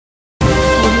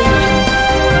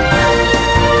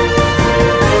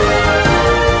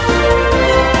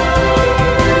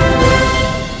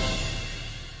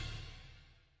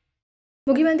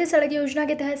मुख्यमंत्री सड़क योजना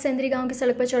के तहत सेंद्री गांव की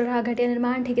सड़क पर चल रहा घटिया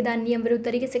निर्माण, ठेकेदार नियम विरुद्ध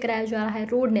तरीके से कराया जा रहा है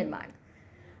रोड निर्माण।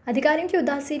 अधिकारियों की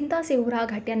उदासीनता से हो रहा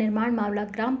घटिया निर्माण मामला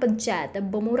ग्राम पंचायत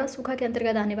बमोरा सूखा के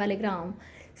अंतर्गत आने वाले ग्राम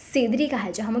सेदरी का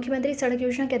है, जहां मुख्यमंत्री सड़क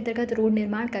योजना के अंतर्गत रोड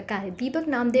निर्माण का कार्य दीपक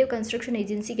नामदेव कंस्ट्रक्शन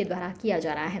एजेंसी के द्वारा किया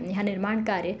जा रहा है। यह निर्माण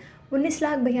कार्य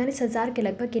 19,42,000 के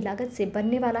लगभग की लागत से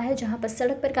बनने वाला है, जहां पर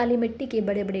सड़क पर काली मिट्टी के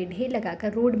बड़े बड़े ढेर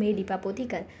लगाकर रोड में लिपापोती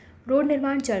कर रोड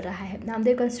निर्माण चल रहा है।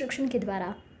 नामदेव कंस्ट्रक्शन के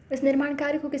द्वारा इस निर्माण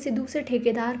कार्य को किसी दूसरे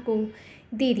ठेकेदार को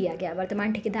दे दिया गया।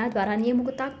 वर्तमान ठेकेदार द्वारा नियमों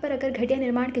को ताक पर अगर घटिया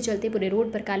निर्माण के चलते पूरे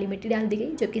रोड पर काली मिट्टी डाल दी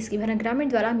गई, जबकि इसकी भनक ग्रामीण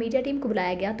द्वारा मीडिया टीम को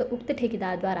बुलाया गया तो उक्त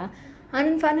ठेकेदार द्वारा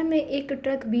आनन फानन में एक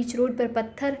ट्रक बीच रोड पर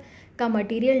पत्थर का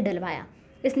मटीरियल डलवाया।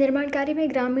 इस निर्माण कार्य में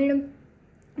ग्रामीण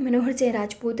मनोहर सिंह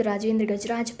राजपूत, राजेंद्र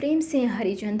गजराज, प्रेम सिंह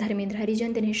हरिजन, धर्मेंद्र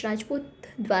हरिजन, दिनेश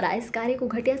राजपूत द्वारा इस कार्य को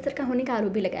घटिया स्तर का होने का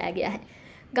आरोप भी लगाया गया है।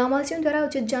 गांववासियों द्वारा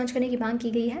उचित जांच करने की मांग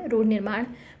की गई है। रोड निर्माण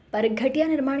पर घटिया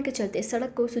निर्माण के चलते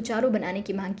सड़क को सुचारू बनाने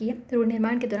की मांग की है। रोड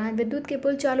निर्माण के दौरान विद्युत के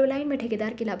पुल चालू लाइन में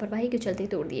ठेकेदार की लापरवाही के चलते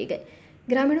तोड़ दिए गए।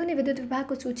 ग्रामीणों ने विद्युत विभाग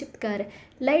को सूचित कर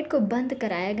लाइट को बंद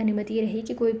कराया। गनीमत ये रही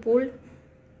कि कोई पोल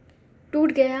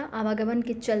टूट गया, आवागमन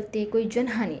के चलते कोई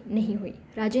जनहानि नहीं हुई।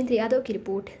 राजेंद्र यादव की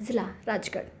रिपोर्ट, जिला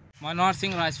राजगढ़। मनोहर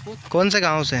सिंह राजपूत। कौन से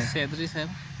गांव से हैं? सेदरी साहब।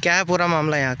 क्या है पूरा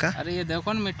मामला यहाँ का? अरे ये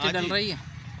देखो न मिट्टी डल रही है।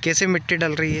 कैसे मिट्टी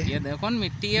डल रही है? ये देखो न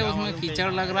मिट्टी है, उसमें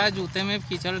कीचड़ लग रहा है, जूते में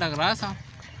कीचड़ लग रहा है साहब।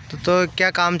 तो क्या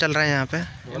काम चल रहा है यहाँ पे?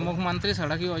 ये मुख्यमंत्री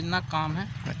सड़क योजना का काम है।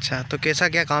 अच्छा, तो कैसा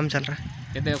क्या काम चल रहा है?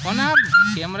 ये देखो ना आप,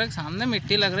 कैमरे के सामने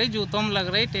मिट्टी लग रही, जूतों में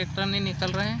लग रही, ट्रैक्टर नहीं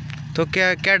निकल रहे हैं। तो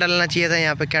क्या क्या डलना चाहिए था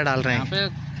यहाँ पे? क्या डाल रहे हैं? यहाँ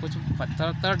पे कुछ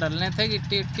पत्थर डलने थे,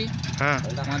 गिट्टी। हाँ,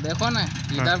 वहाँ देखो ना,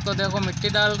 इधर तो देखो मिट्टी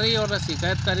डाल रही और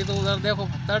शिकायत करी तो उधर देखो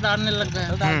पत्थर डालने लग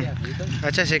गए।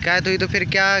 अच्छा, शिकायत हुई तो फिर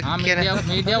क्या?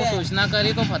 मीडिया को सूचना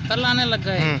करी तो पत्थर लाने लग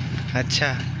गए। अच्छा,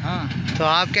 हाँ। तो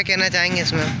आप क्या कहना चाहेंगे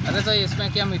इसमें? अरे तो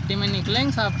इसमें क्या मिट्टी में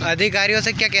निकलेंगे साहब? अधिकारियों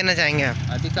से क्या कहना चाहेंगे आप?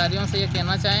 अधिकारियों से ये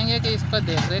कहना चाहेंगे कि इस पर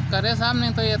देख रेख करे साहब,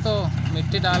 नहीं तो ये तो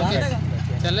मिट्टी डाल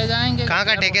के चले जाएंगे। कहाँ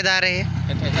का ठेकेदार है ये?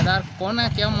 ठेकेदार कौन है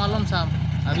क्या मालूम साहब,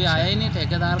 अभी आया ही नहीं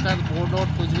ठेकेदार का। बोर्ड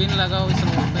वोर्ड कुछ भी नहीं लगा हो इस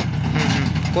रोड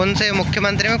पे। कौन से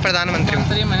मुख्यमंत्री में,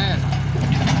 प्रधानमंत्री में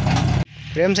है?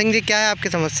 प्रेम सिंह जी, क्या है आपकी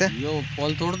समस्या? यो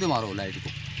पोल तोड़ दे मारो लाइट को।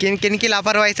 किन किन की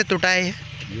लापरवाही से टूटा है ये?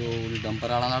 यो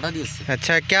डंपर अड़ा दी उससे।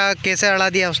 अच्छा, क्या कैसे अड़ा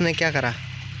दिया उसने? क्या करा?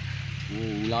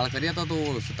 वो उलाड़ करिया था तो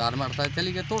तार में अड़ता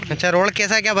चली गया, तोड़। अच्छा, रोड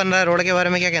कैसा क्या बन रहा है? रोड के बारे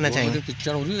में क्या कहना चाहेंगे?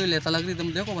 पिक्चर हो रही है, लेता लग रही,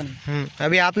 तुम देखो बनी।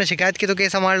 अभी आपने शिकायत की तो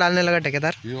कैसा माल डालने लगा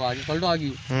ठेकेदार? यो आगे कल आ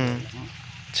गई।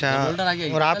 अच्छा,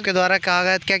 और आपके द्वारा कहा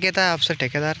गया, क्या कहता है आपसे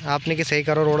ठेकेदार? आपने कि सही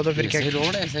करो रोड, तो फिर क्या?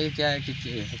 रोड है सही, क्या है कि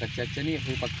कच्चा नहीं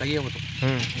है, पक्का ही है वो तो।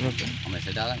 हम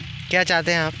ऐसे डाला। क्या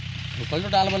चाहते हैं आप? तो कल तो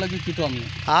डाल वाला की तो हमने।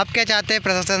 आप क्या चाहते हैं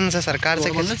प्रशासन से, सरकार से?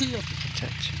 चाहिए। अच्छा,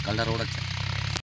 कल रोड अच्छा।